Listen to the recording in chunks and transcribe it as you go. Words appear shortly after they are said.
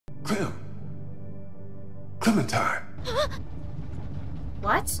Clementine.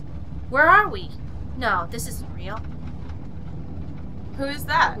 What? Where are we? No, this isn't real. Who is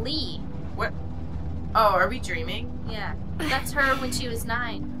that? Lee. What? Oh, are we dreaming? Yeah, that's her when she was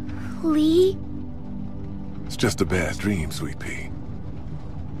 9. Lee? It's just a bad dream, Sweet Pea.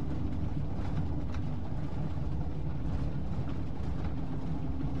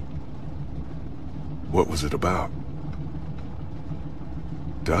 What was it about?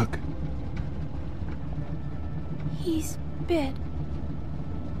 Duck? He's bit.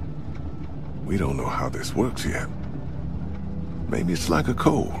 We don't know how this works yet. Maybe it's like a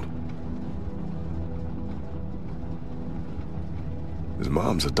cold. His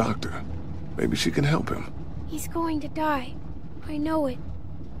mom's a doctor. Maybe she can help him. He's going to die. I know it.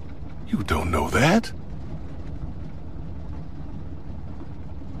 You don't know that?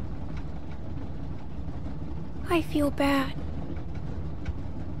 I feel bad.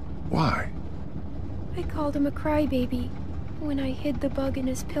 Why? I called him a crybaby when I hid the bug in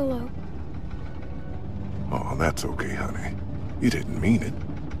his pillow. Oh, that's okay, honey. You didn't mean it.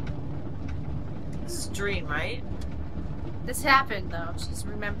 This is a dream, right? This happened, though. She's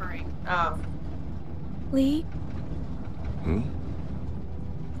remembering. Oh. Lee? Hmm?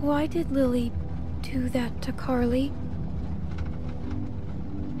 Why did Lily do that to Carley?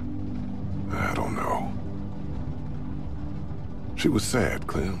 I don't know. She was sad,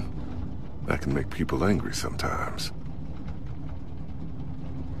 Clem. That can make people angry sometimes.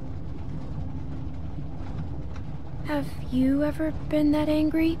 Have you ever been that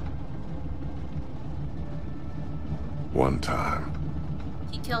angry? One time.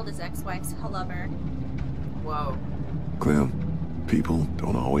 He killed his ex-wife's lover. Whoa. Clem, people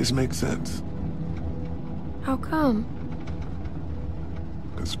don't always make sense. How come?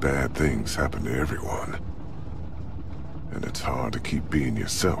 Because bad things happen to everyone. And it's hard to keep being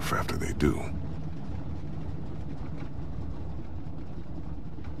yourself after they do.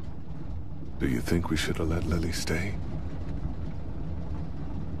 Do you think we should have let Lily stay?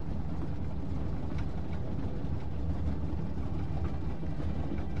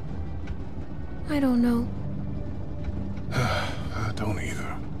 I don't know. I don't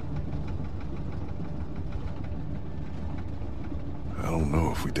either. I don't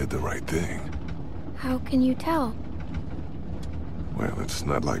know if we did the right thing. How can you tell? Well, it's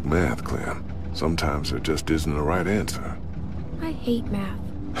not like math, Clem. Sometimes there just isn't a right answer. I hate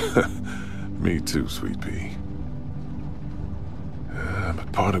math. Me too, Sweet Pea.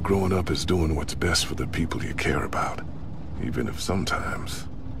 But part of growing up is doing what's best for the people you care about. Even if sometimes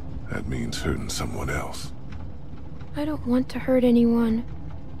that means hurting someone else. I don't want to hurt anyone.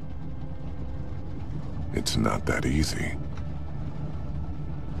 It's not that easy.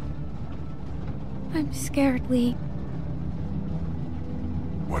 I'm scared, Lee.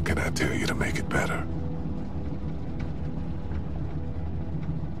 What can I tell you to make it better?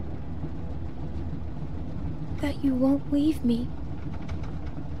 That you won't leave me.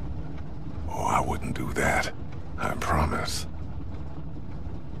 Oh, I wouldn't do that. I promise.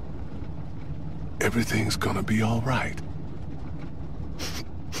 Everything's gonna be all right.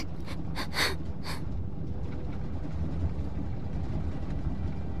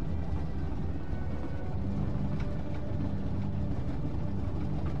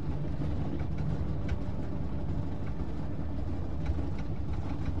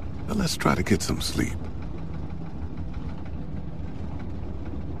 Now let's try to get some sleep.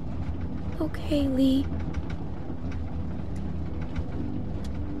 Okay, Lee.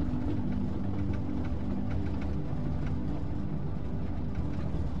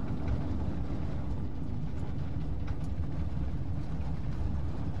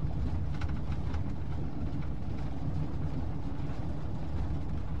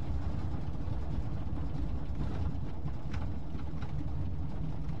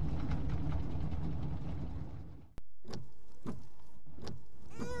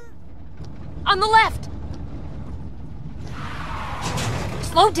 On the left!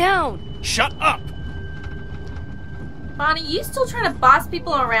 Slow down! Shut up! Bonnie, you still trying to boss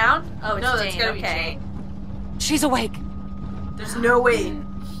people around? Oh, it's No, that's Jane, gotta be okay. Jane. She's awake. There's no way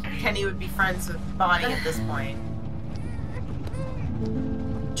Kenny would be friends with Bonnie at this point.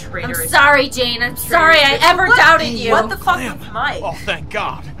 I'm Traitorous. sorry, Jane. I'm sorry I ever What? doubted you. What the fuck Clem. with Mike? Oh, thank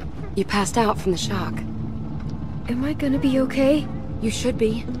God. You passed out from the shock. Am I gonna be okay? You should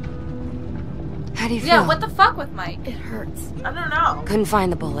be. How do you feel? Yeah, what the fuck with Mike? It hurts. I don't know. Couldn't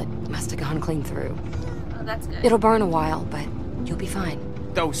find the bullet. Must have gone clean through. Oh, that's good. It'll burn a while, but you'll be fine.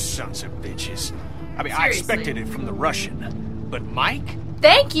 Those sons of bitches. I mean, I Seriously. expected it from the Russian. But Mike?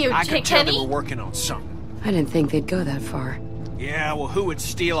 Thank you, I could tell Kenny. they were working on something. I didn't think they'd go that far. Yeah, well, who would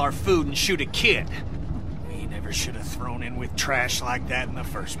steal our food and shoot a kid? We never should have thrown in with trash like that in the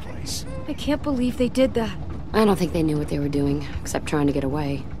first place. I can't believe they did that. I don't think they knew what they were doing, except trying to get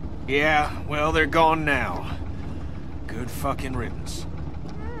away. Yeah, well, they're gone now. Good fucking riddance.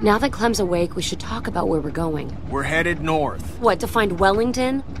 Now that Clem's awake, we should talk about where we're going. We're headed north. What, to find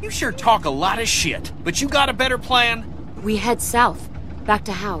Wellington? You sure talk a lot of shit, but you got a better plan? We head south, back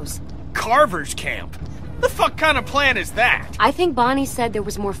to House. Carver's camp? The fuck kind of plan is that? I think Bonnie said there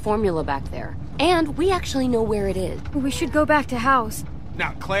was more formula back there. And we actually know where it is. We should go back to House.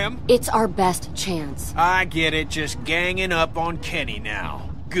 Now, Clem? It's our best chance. I get it, just ganging up on Kenny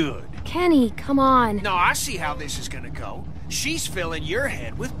now. Good. Kenny, come on. No, I see how this is gonna go. She's filling your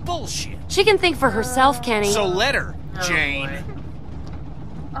head with bullshit. She can think for herself, Kenny. So let her, Jane. Boy.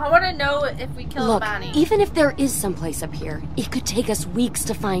 I want to know if we kill Look, Bonnie. even if there is someplace up here, it could take us weeks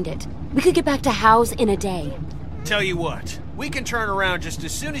to find it. We could get back to House in a day. Tell you what, we can turn around just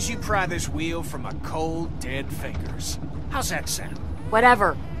as soon as you pry this wheel from my cold, dead fingers. How's that sound?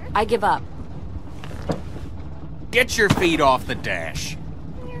 Whatever. I give up. Get your feet off the dash.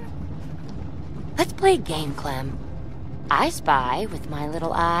 Let's play a game, Clem. I spy, with my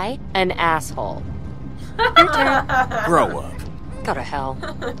little eye, an asshole. Grow up. Go to hell.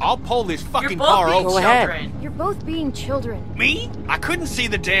 I'll pull this You're fucking both car being over. Go ahead. children. You're both being children. Me? I couldn't see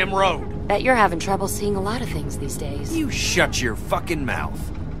the damn road. Bet you're having trouble seeing a lot of things these days. You shut your fucking mouth.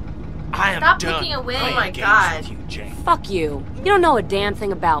 I am Stop done looking away. playing Oh my games God. with you, Jane. Fuck you. You don't know a damn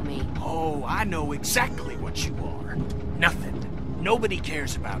thing about me. Oh, I know exactly what you are. Nothing. Nobody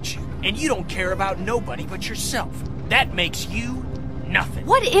cares about you. And you don't care about nobody but yourself. That makes you nothing.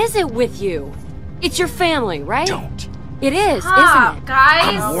 What is it with you? It's your family, right? Don't. It is, Stop, isn't it?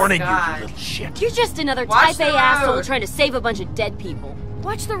 guys. I'm warning you, God. you little shit. You're just another Watch type A the asshole road. trying to save a bunch of dead people.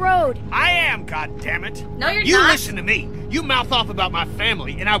 Watch the road. I am, goddammit. No, you're You not. listen to me. You mouth off about my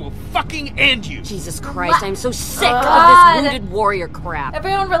family, and I will fucking end you. Jesus Christ, I'm so sick God. of this wounded warrior crap.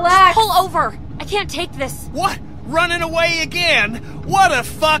 Everyone relax. Pull over. I can't take this. What? Running away again? What a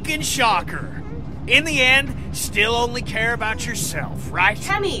fucking shocker. In the end, still only care about yourself, right?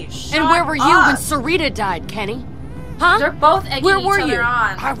 Kenny, shut And where were you up. when Sarita died, Kenny? Huh? They're both egging Where each were other you?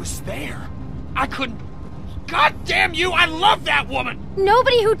 on. I was there. I couldn't... God damn you, I love that woman!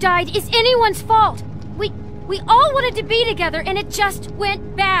 Nobody who died is anyone's fault. We all wanted to be together and it just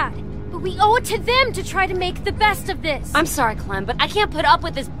went bad. But we owe it to them to try to make the best of this. I'm sorry, Clem, but I can't put up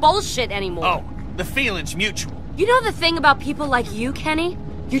with this bullshit anymore. Oh, the feeling's mutual. You know the thing about people like you, Kenny?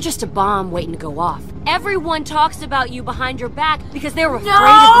 You're just a bomb waiting to go off. Everyone talks about you behind your back because they're afraid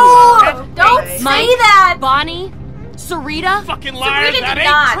No! of you. Don't Mike, say Mike, that! Bonnie, Sarita, Fucking liars, Sarita that did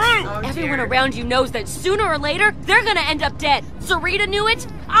ain't not. true! Oh, everyone dear. around you knows that sooner or later, they're gonna end up dead. Sarita knew it,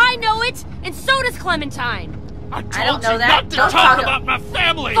 I know it, and so does Clementine. I told don't know you that. not to Don't talk talk about my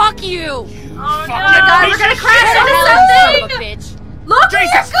family! Fuck you! Oh no, Fucking God, we're piece gonna of crash shit. into Son of a something! bitch. Look where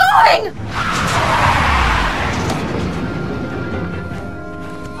Jesus. you're going!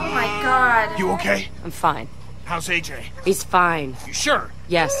 Oh my God. You okay? I'm fine. How's AJ? He's fine. You sure?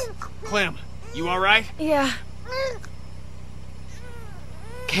 Yes. Clem, you alright? Yeah.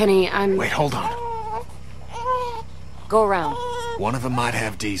 Kenny, I'm... Wait, hold on. Go around. One of them might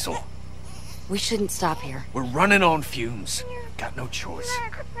have diesel. We shouldn't stop here. We're running on fumes. Got no choice.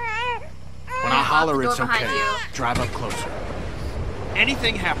 When I holler Go it's behind okay, you. drive up closer.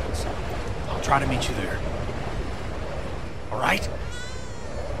 Anything happens, I'll try to meet you there. Alright?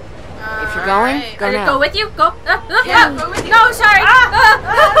 If you're going, Alright. go I now. Go with you? Go. Yeah, go with you. No, sorry.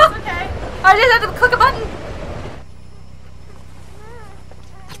 It's okay. I just had to click a button.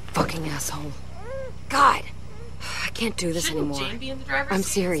 Fucking asshole. God. I can't do this Shouldn't anymore. Jane be in the driver's I'm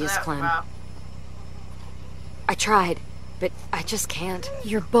seat? serious, So Clem. wow. I tried, but I just can't.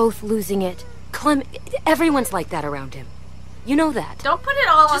 You're both losing it. Clem, everyone's like that around him. You know that. Don't put it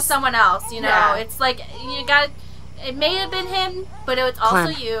all on someone else, you know. Yeah. It's like, you got it may have been him, but it was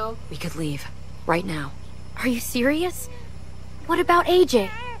also Clem. you. We could leave. Right now. Are you serious? What about AJ?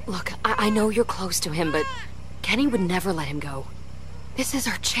 Look, I know you're close to him, but Kenny would never let him go. This is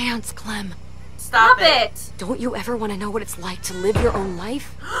our chance, Clem. Stop it. Don't you ever want to know what it's like to live your own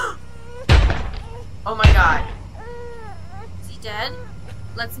life? Oh my God. Is he dead?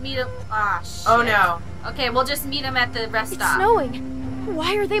 Let's meet him. Ah, shit. Oh no. Okay, we'll just meet him at the rest It's stop. snowing.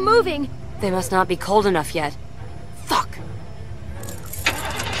 Why are they moving? They must not be cold enough yet. Fuck!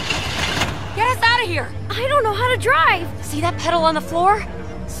 Get us out of here! I don't know how to drive. See that pedal on the floor?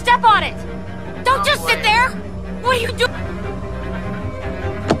 Step on it! Don't Oh, just sit boy. there! What are you doing?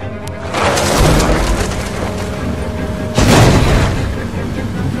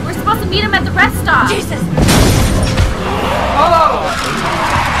 We're supposed to meet him at the rest stop. Jesus! Hold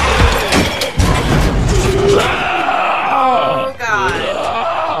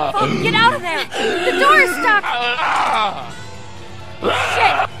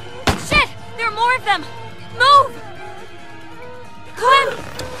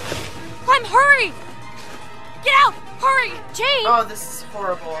Clem, hurry! Get out! Hurry! Jane! Oh, this is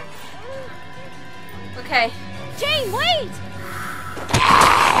horrible. Okay. Jane, wait!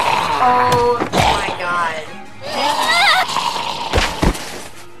 Oh my god.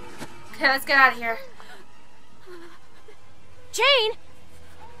 Okay, let's get out of here. Jane!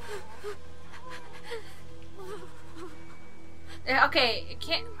 Okay,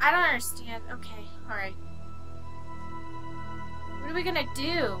 I don't understand. Okay, alright. What are we gonna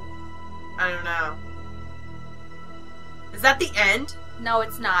do? I don't know. Is that the end? No,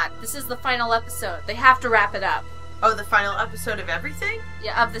 it's not. This is the final episode. They have to wrap it up. Oh, the final episode of everything?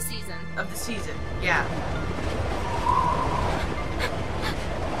 Yeah, of the season. Of the season, yeah.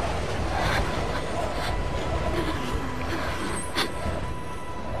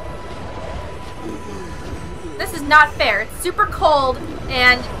 This is not fair. It's super cold,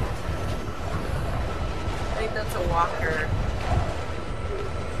 and I think that's a walker.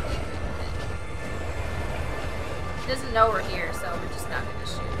 he doesn't know we're here, so we're just not gonna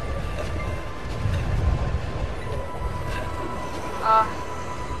shoot.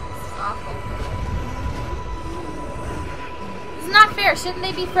 This is awful. This is not fair. Shouldn't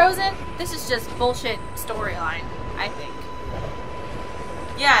they be frozen? This is just bullshit storyline, I think.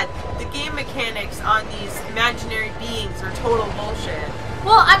 Yeah, the game mechanics on these imaginary beings are total bullshit.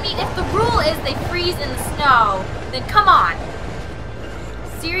 Well, I mean, if the rule is they freeze in the snow, then come on.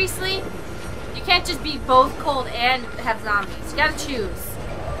 Seriously? You can't just be both cold and have zombies. You gotta choose.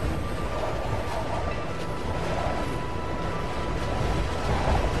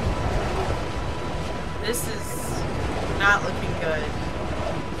 This is not looking good.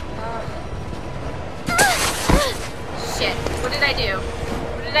 Shit. What did I do?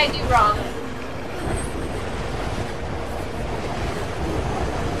 What did I do wrong?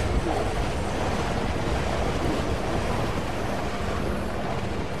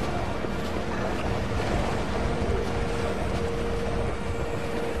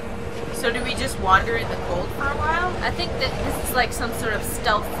 So do we just wander in the cold for a while? I think that this is like some sort of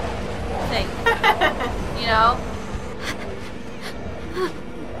stealth thing. You know?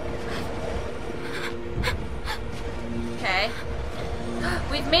 Okay.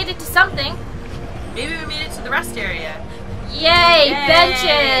 We've made it to something. Maybe we made it to the rest area. Yay! Yay!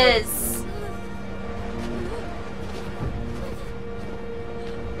 Benches!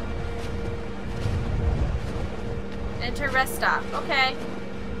 Enter rest stop. Okay.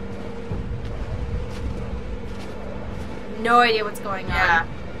 No idea what's going Yeah. on.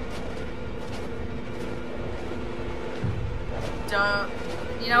 Don't.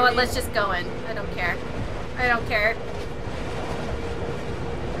 You know what? Let's just go in. I don't care. I don't care.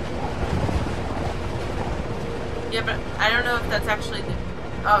 Yeah, but I don't know if that's actually the.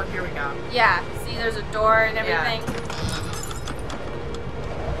 Oh, here we go. Yeah. See, there's a door and everything.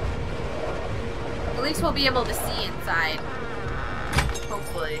 At least we'll be able to see inside.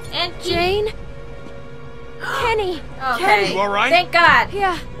 Hopefully. And Jane? Kenny! Okay. You alright? Thank God.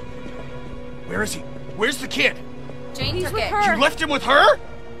 Yeah, Where is he? Where's the kid? Jane he's took with it. her. You left him with her?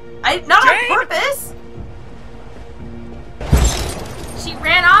 Not Jane? on purpose. She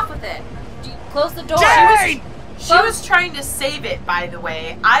ran off with it. You close the door. Jane! She was trying to save it, by the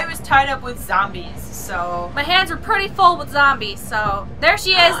way. I was tied up with zombies, so. My hands were pretty full with zombies, so there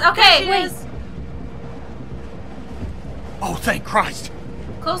she is. Okay, There she is. Oh, thank Christ.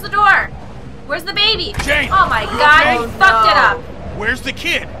 Close the door. Where's the baby? Jane! Oh my God! Oh, You fucked it no. up. Where's the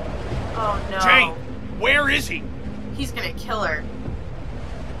kid? Oh no. Jane, where is he? He's gonna kill her.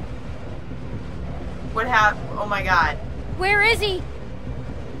 What happened? Oh my God. where is he?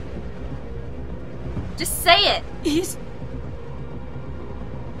 Just say it. He's...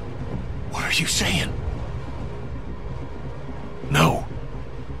 What are you saying? No.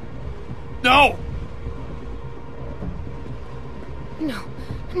 No! No,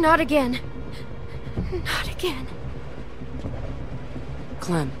 not again. Not again.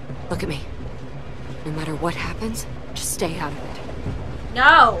 Clem, look at me. No matter what happens, just stay out of it.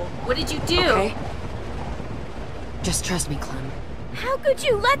 No. What did you do? Okay? Just trust me, Clem. How could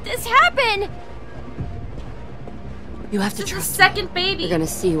you let this happen? You have to This is trust the me. second baby. You're gonna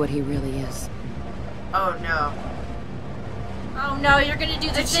see what he really is. Oh no. Oh no, you're gonna do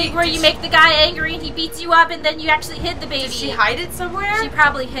the Did thing she- where did you she- make the guy angry and he beats you up and then you actually hid the baby. Did she hide it somewhere? She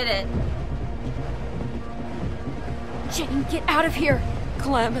probably hid it. Jane, get out of here.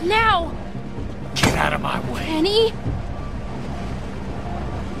 Clem. Now! Get out of my way. Kenny?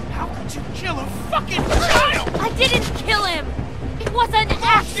 How could you kill a fucking child? I didn't kill him! It was an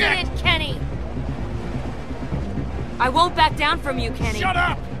accident, Kenny! I won't back down from you, Kenny. Shut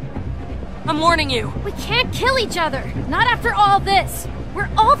up! I'm warning you. We can't kill each other. Not after all this. We're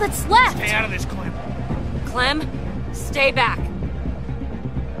all that's left. Stay out of this, Clem. Clem, stay back.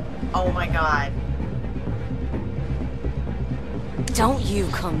 Oh my god. Don't you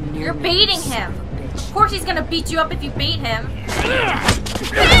come near You're me. baiting him. Of course he's gonna beat you up if you bait him.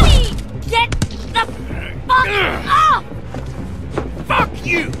 Kenny! Get the fuck off! Fuck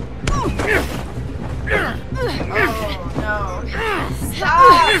you! Oh no.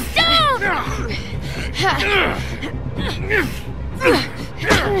 Stop!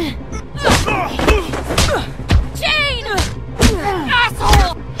 Jane!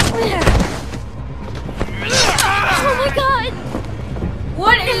 Asshole! Oh my god!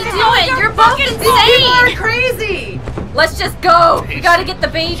 What are you doing? You're both People are insane! crazy! Let's just go! We gotta get the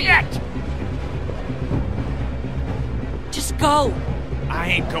baby! Just go. I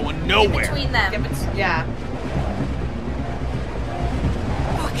ain't going In nowhere. between them. Yeah.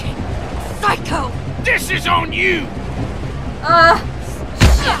 Fucking psycho. This is on you!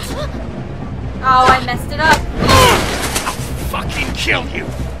 Shit. Oh, I messed it up. I'll fucking kill you!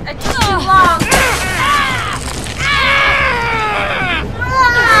 It took too long.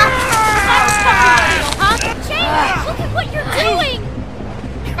 Huh? Jane, look at what you're doing!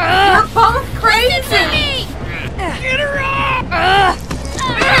 You're both crazy! Listen to me! Get her off!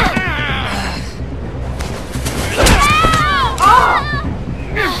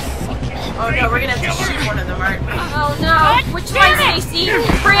 Oh no, we're gonna have to shoot one of them, aren't we? Oh no! Which one, Stacy?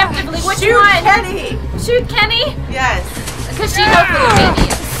 Preemptively, which Shoot one? Kenny! Shoot Kenny? Yes. Because she knows where the baby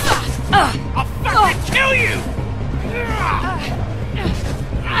is. I'll fucking kill you!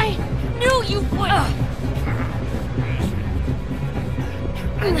 I knew you would!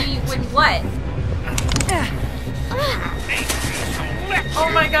 I knew you wouldn't what? Oh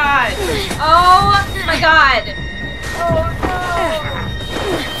my god! Oh my god! Oh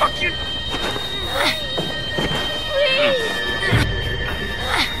Fucking... no!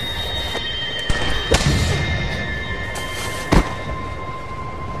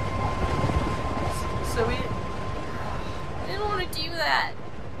 So we... I didn't want to do that.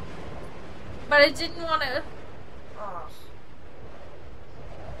 But I didn't want to... Oh.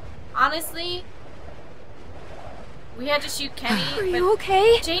 Honestly, we had to shoot Kenny. Are but you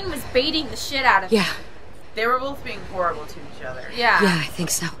okay? Jane was baiting the shit out of him. Yeah. They were both being horrible to each other. Yeah. Yeah, I think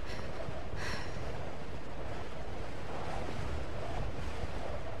so.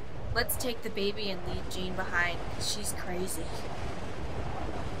 Let's take the baby and leave Jane behind. She's crazy.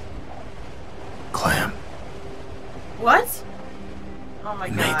 Clem, What? Oh my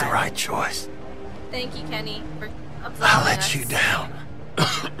you god. made the right choice. Thank you, Kenny, for absolving I let us. you down.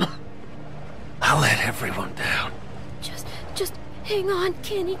 I let everyone down. Just hang on,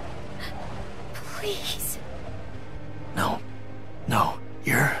 Kenny. Please. No,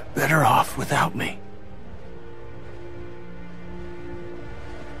 you're better off without me.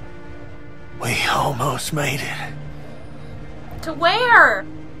 We almost made it. To where?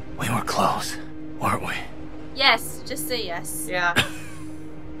 We were close, weren't we? Yes, just say yes. Yeah.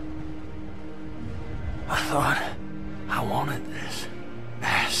 I thought I wanted this.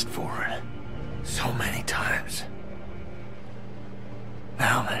 Asked for it. So many times.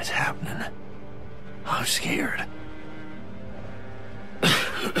 Now that it's happening, I'm scared.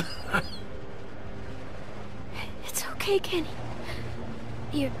 It's okay, Kenny.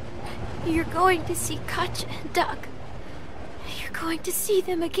 You're going to see Katjaa and Duck. You're going to see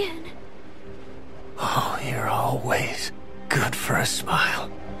them again. Oh, you're always good for a smile.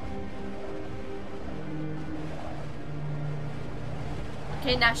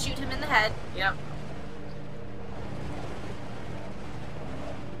 Okay, now shoot him in the head. Yep.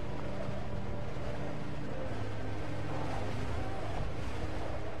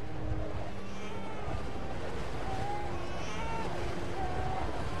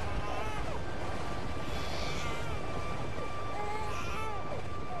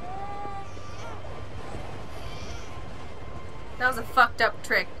 That was a fucked up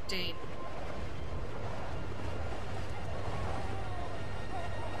trick, Jane.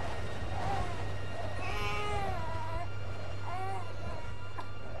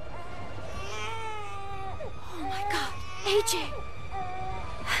 Oh my god, AJ!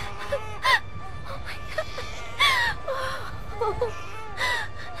 Oh my god.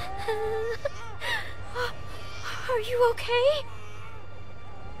 Are you okay?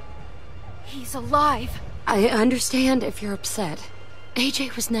 He's alive. I understand if you're upset.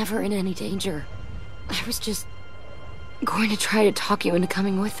 AJ was never in any danger. I was just going to try to talk you into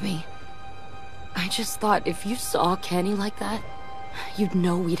coming with me. I just thought if you saw Kenny like that, you'd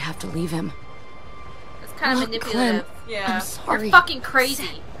know we'd have to leave him. It's kind of Look, manipulative. Clem, Yeah. I'm sorry. You're fucking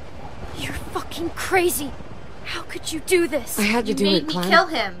crazy. You're fucking crazy. How could you do this? I had to do it, You made me Clem. kill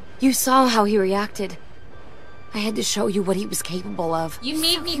him. You saw how he reacted. I had to show you what he was capable of. You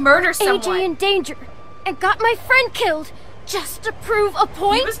made me murder someone. AJ in danger and got my friend killed just to prove a He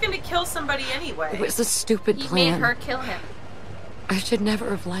point? was gonna kill somebody anyway. It was a stupid You plan. made her kill him. I should never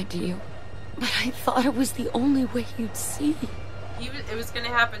have lied to you. But I thought it was the only way you'd see. It was gonna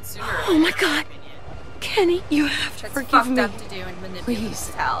happen sooner. Oh my God. Kenny, you have to That's forgive fucked me. up to do and manipulate. Please.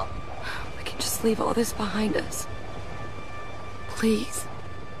 Tell. We can just leave all this behind us. Please.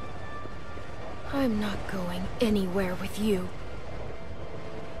 I'm not going anywhere with you.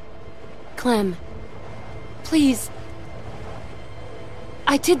 Clem. Please.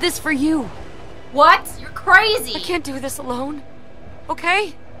 I did this for you. What? You're crazy. I can't do this alone.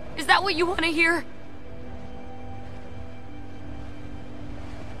 Okay? Is that what you want to hear?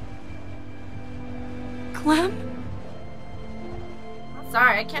 Clem? I'm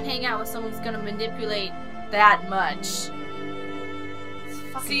sorry, I can't hang out with someone who's gonna manipulate that much. It's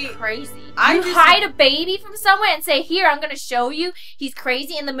fucking crazy. You hide a baby from someone and say, here, I'm gonna show you he's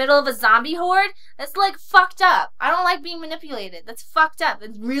crazy in the middle of a zombie horde? That's like fucked up. I don't like being manipulated. That's fucked up.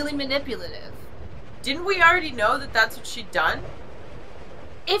 It's really manipulative. Didn't we already know that that's what she'd done?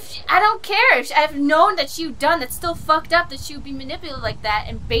 I don't care. If I've known that she'd done, that's still fucked up that she would be manipulated like that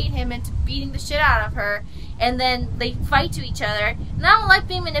and bait him into beating the shit out of her, and then they fight to each other. And I don't like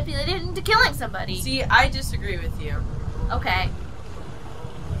being manipulated into killing somebody. See, I disagree with you. Okay.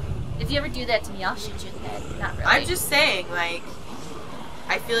 If you ever do that to me, I'll shoot you in the head. Not really. I'm just saying, like,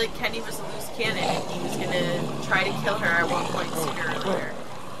 I feel like Kenny was a loose cannon and he was gonna try to kill her at one point sooner or later.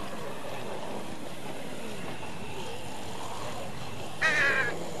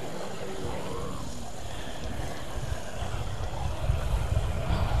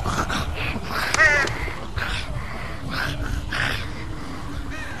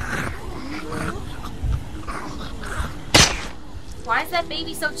 Why is that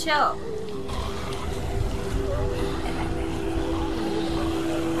baby so chill?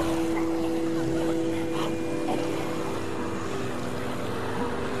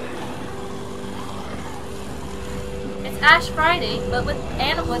 It's Ash Friday, but with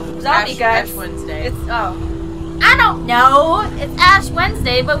zombie guts. Ash Wednesday. It's I don't know. It's Ash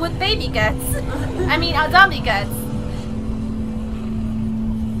Wednesday, but with baby guts. I mean, zombie guts.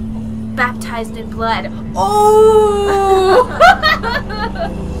 Baptized in blood. Oh!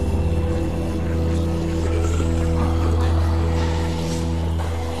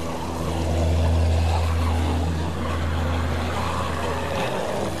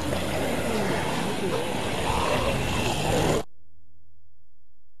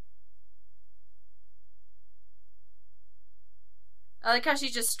 I like how she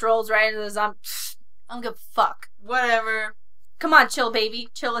just strolls right into the zombie. I don't give a fuck. Whatever. Come on, chill, baby.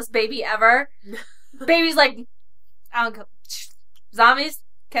 Chillest baby ever. Baby's like, I don't go. Zombies?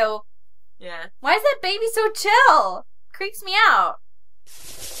 Cool. Yeah. Why is that baby so chill? Creeps me out.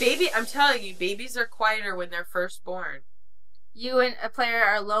 Baby, I'm telling you, babies are quieter when they're first born. You and a player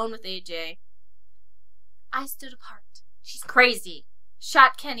are alone with AJ. I stood apart. She's crazy.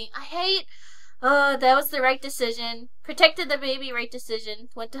 Shot Kenny. I hate. That was the right decision. Protected the baby, right decision.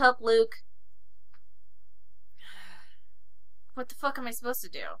 Went to help Luke. What the fuck am I supposed to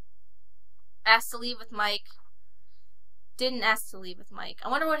do? Asked to leave with Mike. Didn't ask to leave with Mike. I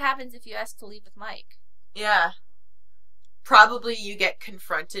wonder what happens if you ask to leave with Mike. Yeah. Probably you get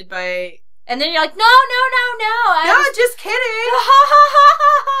confronted by... And then you're like, no, no, no, no. No, just kidding.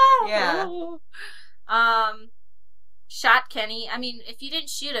 Yeah. Shot Kenny. I mean, if you didn't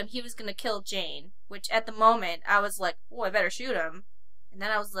shoot him, he was gonna kill Jane. Which, at the moment, I was like, oh, I better shoot him. And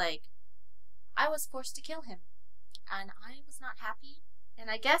then I was like, I was forced to kill him. And I was not happy. And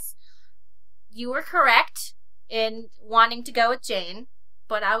I guess you were correct in wanting to go with Jane.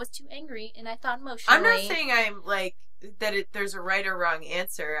 But I was too angry, and I thought emotionally. I'm not saying I'm, like, there's a right or wrong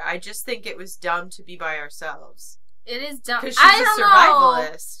answer. I just think it was dumb to be by ourselves. It is dumb. Because she's a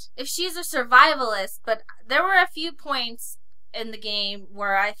survivalist. If she's a survivalist, but there were a few points in the game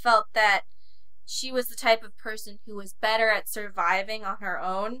where I felt that she was the type of person who was better at surviving on her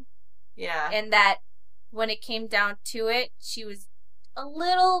own. Yeah. And that when it came down to it, she was a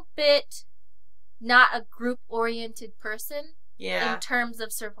little bit not a group-oriented person. Yeah. In terms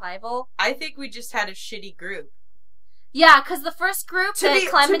of survival. I think we just had a shitty group. Yeah, because the first group that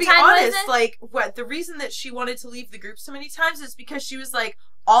Clementine was in... To be honest, was in, like, the reason that she wanted to leave the group so many times is because she was like,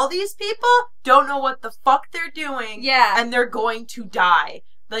 all these people don't know what the fuck they're doing. Yeah. And they're going to die.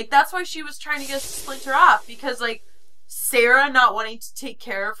 Like, that's why she was trying to get Splinter off. Because, like, Sarah not wanting to take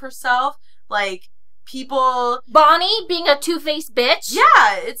care of herself, like, people... Bonnie being a two-faced bitch.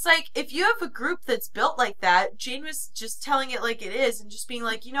 Yeah, it's like, if you have a group that's built like that, Jane was just telling it like it is and just being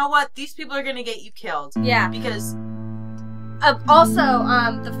like, you know what, these people are gonna get you killed. Yeah. Because... Also,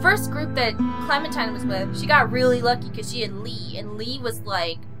 the first group that Clementine was with, she got really lucky because she had Lee, and Lee was,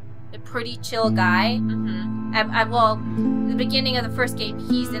 like, a pretty chill guy. Mm-hmm. Well, in the beginning of the first game,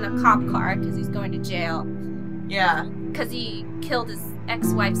 he's in a cop car because he's going to jail. Yeah. Because he killed his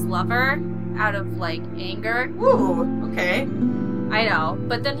ex-wife's lover out of, like, anger. Ooh, okay. I know.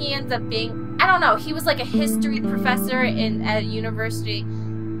 But then he ends up being, I don't know, he was like a history professor at a university.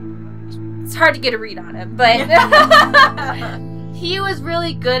 It's hard to get a read on him, but he was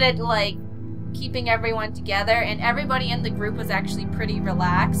really good at, like, keeping everyone together, and everybody in the group was actually pretty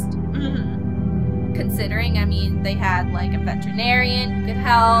relaxed. Mm-hmm. Considering, I mean, they had, like, a veterinarian who could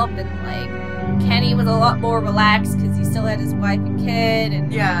help, and, like, Kenny was a lot more relaxed because he still had his wife and kid,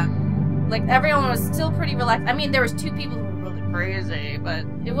 and yeah, like, everyone was still pretty relaxed. I mean, there was two people who were really crazy, but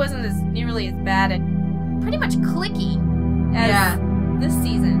it wasn't nearly as bad and pretty much clicky as this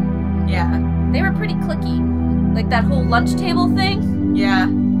season. Yeah. They were pretty clicky. Like, that whole lunch table thing. Yeah.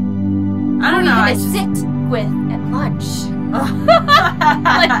 I don't know, I just... sit with at lunch.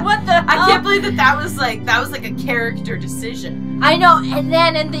 Like, what the hell? I can't believe that was like a character decision. I know, and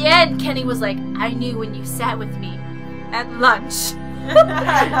then in the end, Kenny was like, I knew when you sat with me at lunch.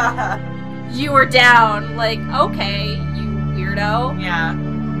 You were down. Like, okay, you weirdo. Yeah.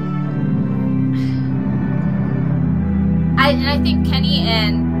 I think Kenny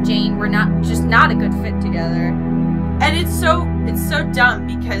and Jane were not a good fit together. And it's so dumb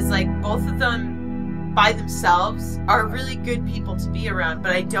because, like, both of them by themselves are really good people to be around,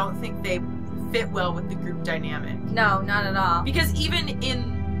 but I don't think they fit well with the group dynamic. No, not at all. Because even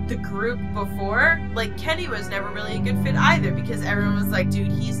in the group before, like, Kenny was never really a good fit either because everyone was like,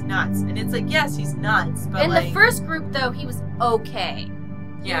 dude, he's nuts. And it's like, yes, he's nuts, but in like... the first group, though, he was okay.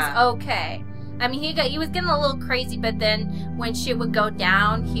 He was okay. I mean, he was getting a little crazy, but then when shit would go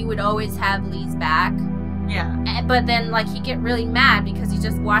down, he would always have Lee's back. Yeah. But then, like, he'd get really mad because he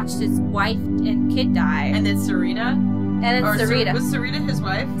just watched his wife and kid die. And then Sarita? And then Sarita. Was Sarita his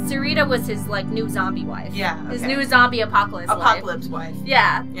wife? Sarita was his, like, new zombie wife. Yeah, okay. His new zombie apocalypse wife.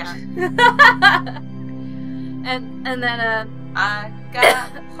 Yeah. Yeah. and then, I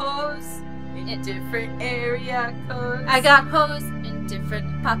got hoes in different area codes. I got hoes in different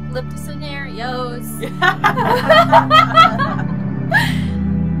apocalyptic scenarios.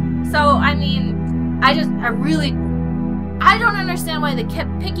 So, I mean, I don't understand why they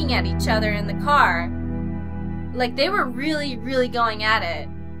kept picking at each other in the car. Like, they were really, really going at it.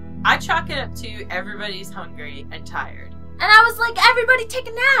 I chalk it up to everybody's hungry and tired. And I was like, everybody take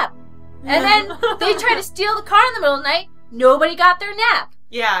a nap. And then they tried to steal the car in the middle of the night. Nobody got their nap.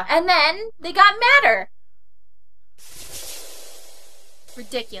 Yeah. And then they got madder.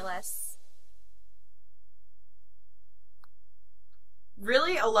 Ridiculous.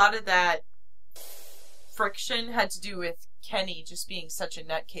 Really, a lot of that friction had to do with Kenny just being such a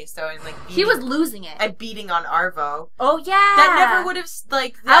nutcase, though, and like he was losing it and beating on Arvo. Oh yeah, that never would have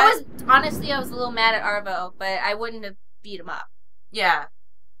like. That... I was a little mad at Arvo, but I wouldn't have beat him up. Yeah,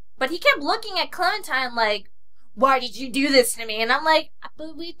 but he kept looking at Clementine like, "Why did you do this to me?" And I'm like,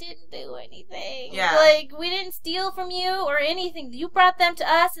 "But we didn't do anything. Yeah, like we didn't steal from you or anything. You brought them to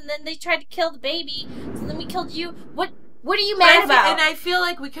us, and then they tried to kill the baby. So then we killed you. What are you mad about?" And I feel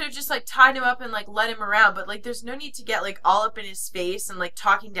like we could have just, like, tied him up and, like, let him around, but, like, there's no need to get, like, all up in his face and, like,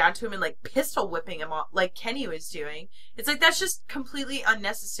 talking down to him and, like, pistol whipping him all, like Kenny was doing. It's like, that's just completely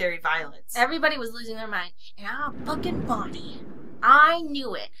unnecessary violence. Everybody was losing their mind. And I'm fucking Bonnie. I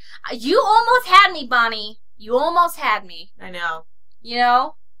knew it. You almost had me, Bonnie. You almost had me. I know. You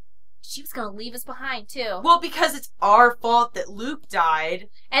know? She was gonna leave us behind, too. Well, because it's our fault that Luke died.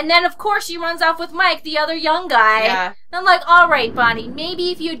 And then, of course, she runs off with Mike, the other young guy. Yeah. And I'm like, alright, Bonnie, maybe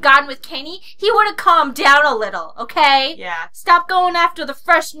if you had gotten with Kenny, he would have calmed down a little, okay? Yeah. Stop going after the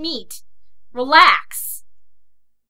fresh meat. Relax.